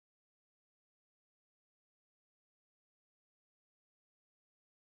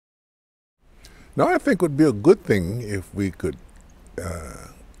No, I think it would be a good thing if we could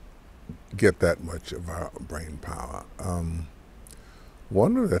get that much of our brain power.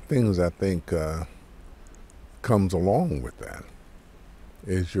 One of the things I think comes along with that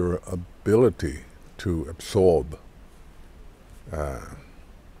is your ability to absorb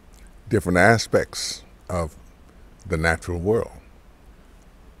different aspects of the natural world,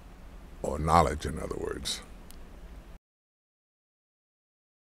 or knowledge, in other words.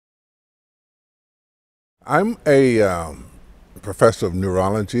 I'm a professor of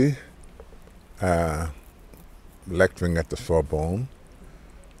neurology, lecturing at the Sorbonne.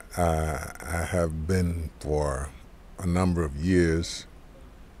 I have been for a number of years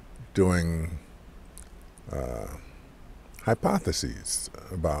doing hypotheses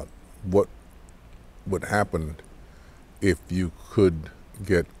about what would happen if you could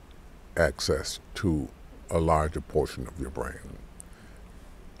get access to a larger portion of your brain,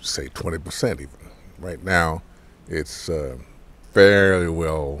 say 20% even. Right now, it's fairly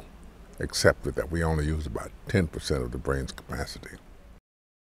well accepted that we only use about 10% of the brain's capacity.